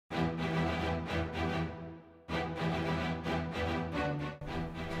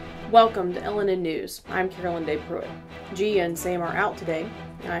Welcome to LNN News. I'm Carolyn Day Pruitt. G and Sam are out today.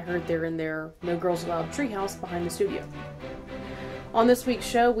 I heard they're in their No Girls Allowed treehouse behind the studio. On this week's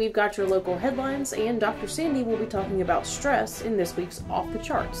show, we've got your local headlines, and Dr. Sandy will be talking about stress in this week's Off the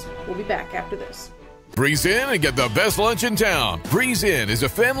Charts. We'll be back after this. Breeze In and get the best lunch in town. Breeze In is a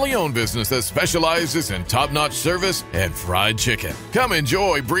family-owned business that specializes in top-notch service and fried chicken. Come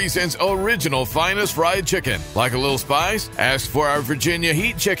enjoy Breeze In's original finest fried chicken. Like a little spice? Ask for our Virginia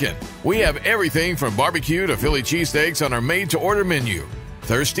Heat Chicken. We have everything from barbecue to Philly cheesesteaks on our made-to-order menu.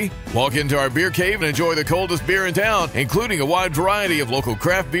 Thirsty? Walk into our beer cave and enjoy the coldest beer in town, including a wide variety of local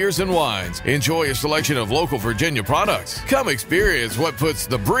craft beers and wines. Enjoy a selection of local Virginia products. Come experience what puts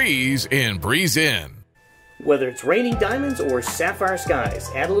the breeze in Breeze In. Whether it's raining diamonds or sapphire skies,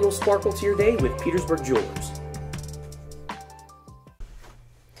 add a little sparkle to your day with Petersburg Jewelers.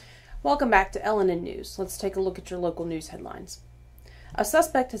 Welcome back to LNN News. Let's take a look at your local news headlines. A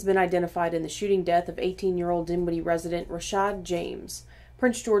suspect has been identified in the shooting death of 18-year-old Dinwiddie resident Rashad James.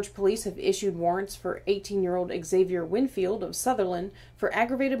 Prince George police have issued warrants for 18-year-old Xavier Winfield of Sutherland for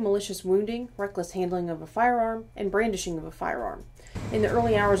aggravated malicious wounding, reckless handling of a firearm, and brandishing of a firearm. In the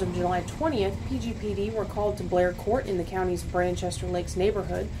early hours of July 20th, PGPD were called to Blair Court in the county's Branchester Lakes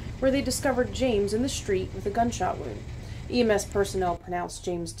neighborhood, where they discovered James in the street with a gunshot wound. EMS personnel pronounced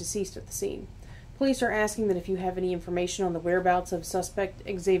James deceased at the scene. Police are asking that if you have any information on the whereabouts of suspect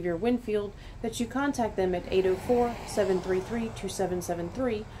Xavier Winfield, that you contact them at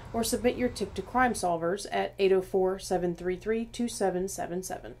 804-733-2773 or submit your tip to Crime Solvers at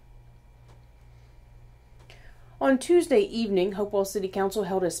 804-733-2777. On Tuesday evening, Hopewell City Council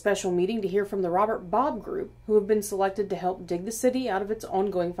held a special meeting to hear from the Robert Bob Group, who have been selected to help dig the city out of its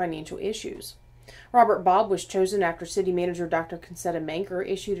ongoing financial issues. Robert Bob was chosen after City Manager Dr. Concetta Manker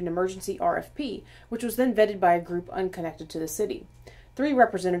issued an emergency RFP, which was then vetted by a group unconnected to the city. 3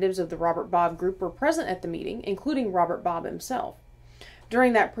 representatives of the Robert Bob Group were present at the meeting, including Robert Bob himself.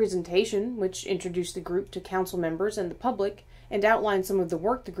 During that presentation, which introduced the group to council members and the public and outlined some of the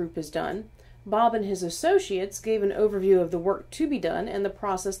work the group has done, Bob and his associates gave an overview of the work to be done and the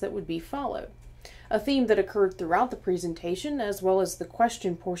process that would be followed. A theme that occurred throughout the presentation, as well as the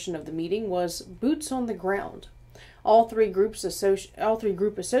question portion of the meeting, was boots on the ground. All three group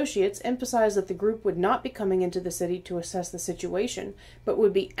associates emphasized that the group would not be coming into the city to assess the situation, but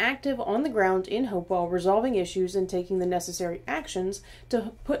would be active on the ground in Hopewell, resolving issues and taking the necessary actions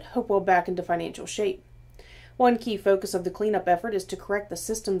to put Hopewell back into financial shape. One key focus of the cleanup effort is to correct the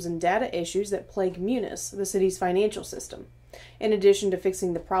systems and data issues that plague Munis, the city's financial system. In addition to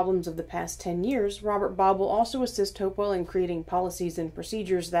fixing the problems of the past 10 years, Robert Bob will also assist Hopewell in creating policies and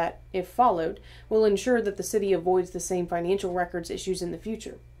procedures that, if followed, will ensure that the city avoids the same financial records issues in the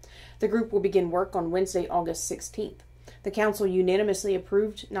future. The group will begin work on Wednesday, August 16th. The council unanimously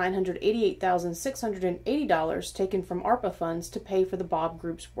approved $988,680 taken from ARPA funds to pay for the Bob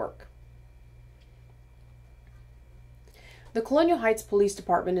Group's work. The Colonial Heights Police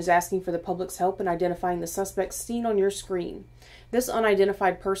Department is asking for the public's help in identifying the suspect seen on your screen. This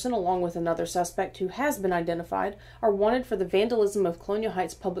unidentified person, along with another suspect who has been identified, are wanted for the vandalism of Colonial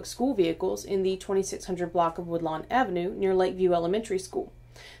Heights public school vehicles in the 2600 block of Woodlawn Avenue near Lakeview Elementary School.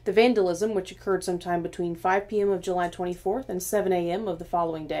 The vandalism, which occurred sometime between 5 p.m. of July 24th and 7 a.m. of the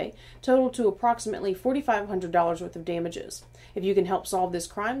following day, totaled to approximately $4,500 worth of damages. If you can help solve this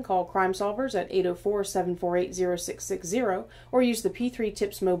crime, call Crime Solvers at 804-748-0660 or use the P3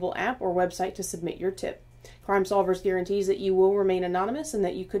 Tips mobile app or website to submit your tip. Crime Solvers guarantees that you will remain anonymous and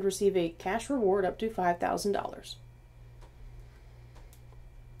that you could receive a cash reward up to $5,000.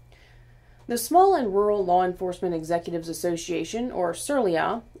 The Small and Rural Law Enforcement Executives Association, or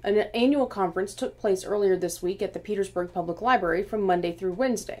SRLEA, an annual conference took place earlier this week at the Petersburg Public Library from Monday through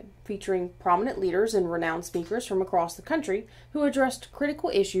Wednesday, featuring prominent leaders and renowned speakers from across the country who addressed critical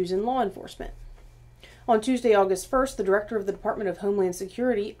issues in law enforcement. On Tuesday, August 1st, the Director of the Department of Homeland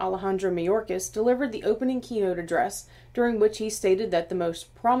Security, Alejandro Mayorkas, delivered the opening keynote address, during which he stated that the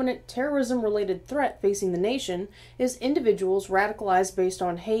most prominent terrorism-related threat facing the nation is individuals radicalized based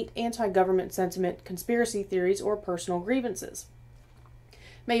on hate, anti-government sentiment, conspiracy theories, or personal grievances.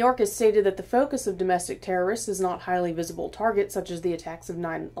 Mayorkas stated that the focus of domestic terrorists is not highly visible targets such as the attacks of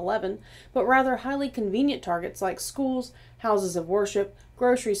 9/11, but rather highly convenient targets like schools, houses of worship,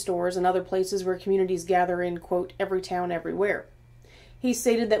 grocery stores, and other places where communities gather in, quote, every town, everywhere. He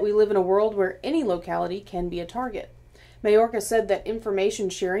stated that we live in a world where any locality can be a target. Majorca said that information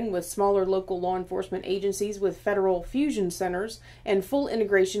sharing with smaller local law enforcement agencies with federal fusion centers and full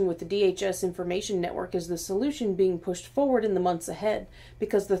integration with the DHS information network is the solution being pushed forward in the months ahead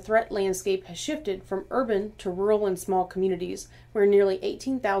because the threat landscape has shifted from urban to rural and small communities where nearly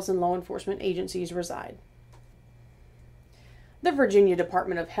 18,000 law enforcement agencies reside. The Virginia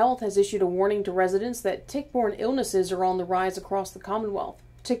Department of Health has issued a warning to residents that tick-borne illnesses are on the rise across the Commonwealth.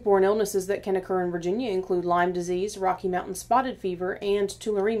 Tick-borne illnesses that can occur in Virginia include Lyme disease, Rocky Mountain spotted fever, and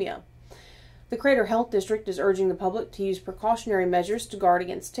tularemia. The Crater Health District is urging the public to use precautionary measures to guard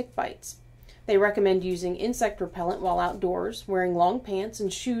against tick bites. They recommend using insect repellent while outdoors, wearing long pants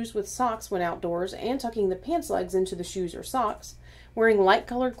and shoes with socks when outdoors, and tucking the pants legs into the shoes or socks, wearing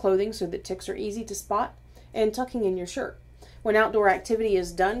light-colored clothing so that ticks are easy to spot, and tucking in your shirt. When outdoor activity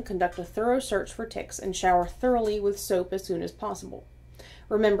is done, conduct a thorough search for ticks and shower thoroughly with soap as soon as possible.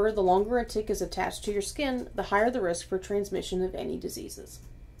 Remember, the longer a tick is attached to your skin, the higher the risk for transmission of any diseases.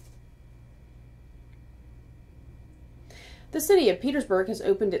 The city of Petersburg has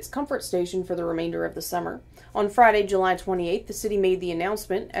opened its comfort station for the remainder of the summer. On Friday, July 28th, the city made the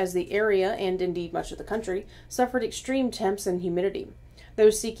announcement as the area, and indeed much of the country, suffered extreme temps and humidity.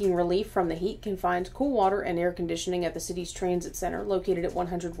 Those seeking relief from the heat can find cool water and air conditioning at the city's transit center located at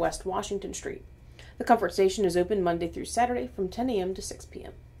 100 West Washington Street. The comfort station is open Monday through Saturday from 10 a.m. to 6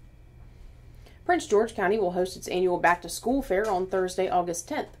 p.m. Prince George County will host its annual back-to-school fair on Thursday, August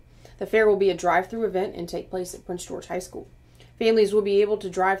 10th. The fair will be a drive-through event and take place at Prince George High School. Families will be able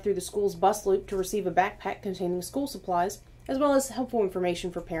to drive through the school's bus loop to receive a backpack containing school supplies, as well as helpful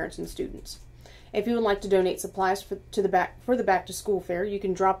information for parents and students. If you would like to donate supplies for the back-to-school fair, you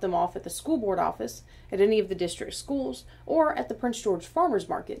can drop them off at the school board office, at any of the district schools, or at the Prince George Farmers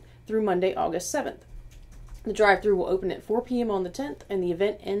Market through Monday, August 7th. The drive-thru will open at 4 p.m. on the 10th, and the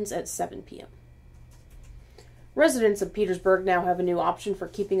event ends at 7 p.m. Residents of Petersburg now have a new option for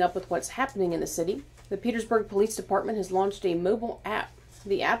keeping up with what's happening in the city. The Petersburg Police Department has launched a mobile app.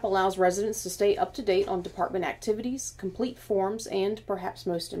 The app allows residents to stay up to date on department activities, complete forms, and, perhaps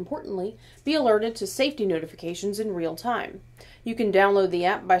most importantly, be alerted to safety notifications in real time. You can download the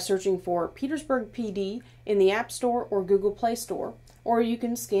app by searching for Petersburg PD in the App Store or Google Play Store, or you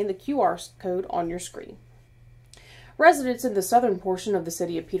can scan the QR code on your screen. Residents in the southern portion of the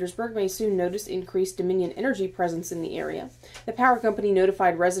city of Petersburg may soon notice increased Dominion Energy presence in the area. The power company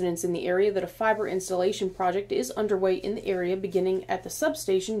notified residents in the area that a fiber installation project is underway in the area beginning at the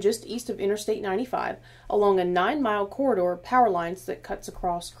substation just east of Interstate 95 along a 9-mile corridor of power lines that cuts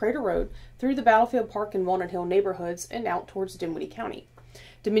across Crater Road through the Battlefield Park and Walnut Hill neighborhoods and out towards Dinwiddie County.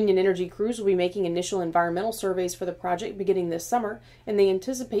 Dominion Energy crews will be making initial environmental surveys for the project beginning this summer, and they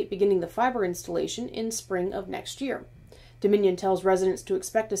anticipate beginning the fiber installation in spring of next year. Dominion tells residents to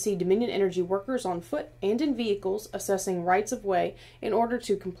expect to see Dominion Energy workers on foot and in vehicles assessing rights of way in order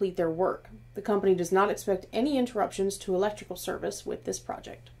to complete their work. The company does not expect any interruptions to electrical service with this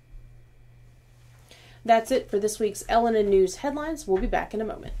project. That's it for this week's LNN News headlines. We'll be back in a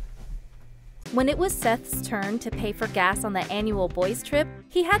moment. When it was Seth's turn to pay for gas on the annual boys' trip,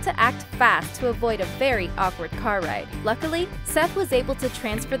 he had to act fast to avoid a very awkward car ride. Luckily, Seth was able to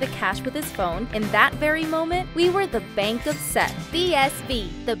transfer the cash with his phone. In that very moment, we were the Bank of Seth.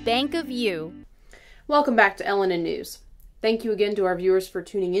 BSV, the Bank of You. Welcome back to LNN News. Thank you again to our viewers for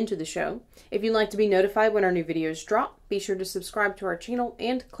tuning into the show. If you'd like to be notified when our new videos drop, be sure to subscribe to our channel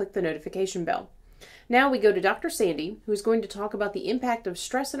and click the notification bell. Now we go to Dr. Sandy, who is going to talk about the impact of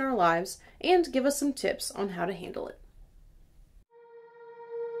stress in our lives and give us some tips on how to handle it.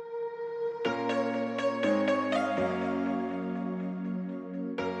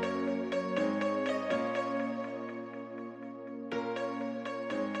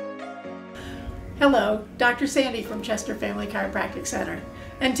 Hello, Dr. Sandy from Chester Family Chiropractic Center,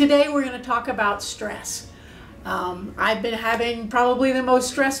 and today we're going to talk about stress. I've been having probably the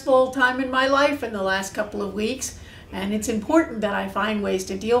most stressful time in my life in the last couple of weeks, and it's important that I find ways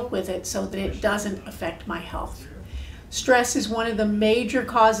to deal with it so that it doesn't affect my health. Stress is one of the major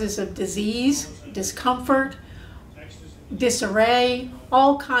causes of disease, discomfort, disarray,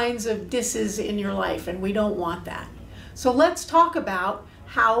 all kinds of disses in your life, and we don't want that. So let's talk about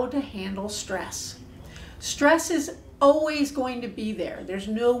how to handle stress. Stress is always going to be there. There's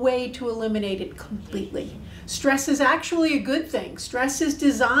no way to eliminate it completely. Stress is actually a good thing. Stress is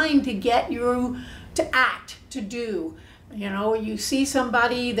designed to get you to act, to do. You know, you see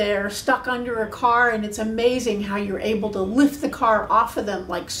somebody, they're stuck under a car, and it's amazing how you're able to lift the car off of them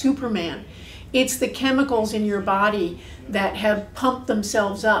like Superman. It's the chemicals in your body that have pumped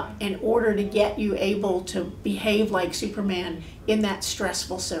themselves up in order to get you able to behave like Superman in that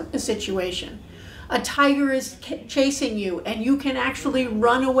stressful situation. A tiger is chasing you and you can actually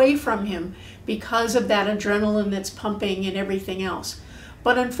run away from him because of that adrenaline that's pumping and everything else.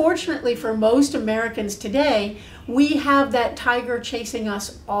 But unfortunately for most Americans today, we have that tiger chasing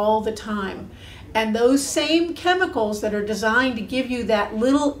us all the time. And those same chemicals that are designed to give you that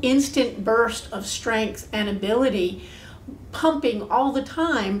little instant burst of strength and ability pumping all the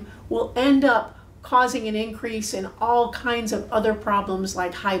time will end up causing an increase in all kinds of other problems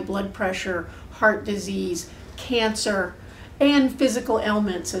like high blood pressure, heart disease, cancer, and physical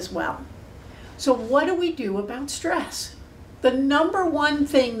ailments as well. So what do we do about stress? The number one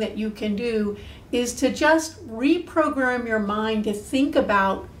thing that you can do is to just reprogram your mind to think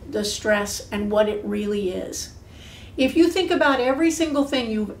about the stress and what it really is. If you think about every single thing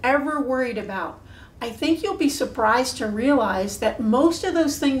you've ever worried about, I think you'll be surprised to realize that most of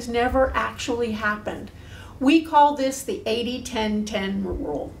those things never actually happened. We call this the 80-10-10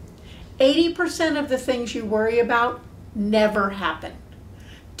 rule. 80% of the things you worry about never happen.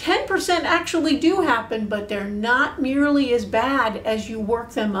 10% actually do happen, but they're not nearly as bad as you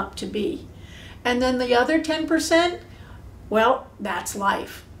work them up to be. And then the other 10%, well, that's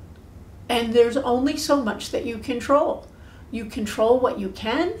life. And there's only so much that you control. You control what you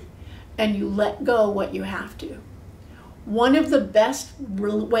can, and you let go what you have to. One of the best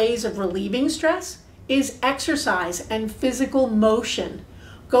ways of relieving stress is exercise and physical motion.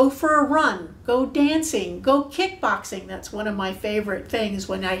 Go for a run, go dancing, go kickboxing. That's one of my favorite things.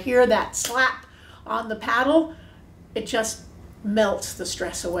 When I hear that slap on the paddle, it just melts the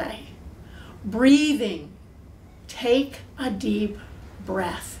stress away. Breathing. Take a deep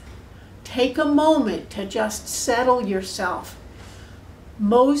breath. Take a moment to just settle yourself.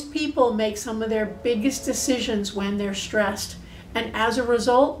 Most people make some of their biggest decisions when they're stressed, and as a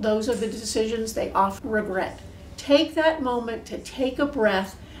result, those are the decisions they often regret. Take that moment to take a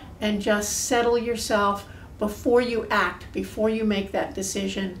breath and just settle yourself before you act, before you make that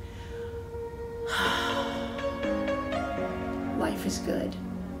decision. Life is good.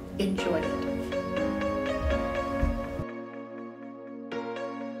 Enjoy it.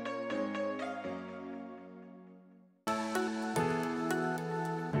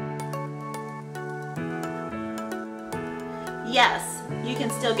 Yes, you can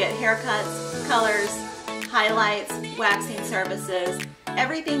still get haircuts, colors, highlights, waxing services,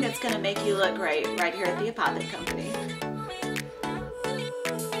 everything that's going to make you look great right here at the Apothic Company.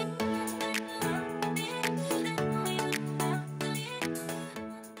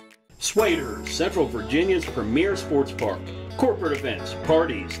 Swader, Central Virginia's premier sports park. Corporate events,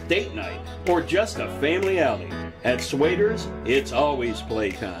 parties, date night, or just a family outing. At Swader's, it's always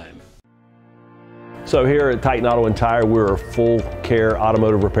playtime. So here at Titan Auto and Tire, we're a full care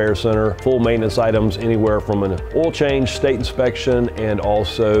automotive repair center, full maintenance items anywhere from an oil change, state inspection, and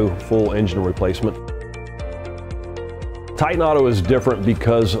also full engine replacement. Titan Auto is different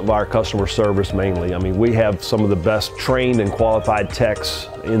because of our customer service mainly. I mean, we have some of the best trained and qualified techs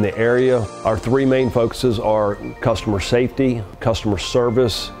in the area. Our three main focuses are customer safety, customer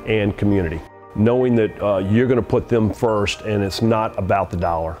service, and community. Knowing that you're going to put them first and it's not about the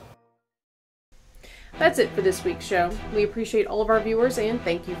dollar. That's it for this week's show. We appreciate all of our viewers and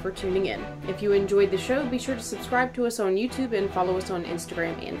thank you for tuning in. If you enjoyed the show, be sure to subscribe to us on YouTube and follow us on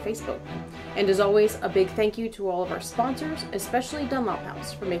Instagram and Facebook. And as always, a big thank you to all of our sponsors, especially Dunlop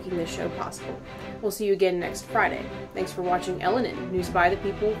House, for making this show possible. We'll see you again next Friday. Thanks for watching LNN, News by the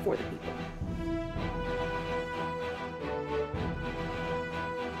People, for the People.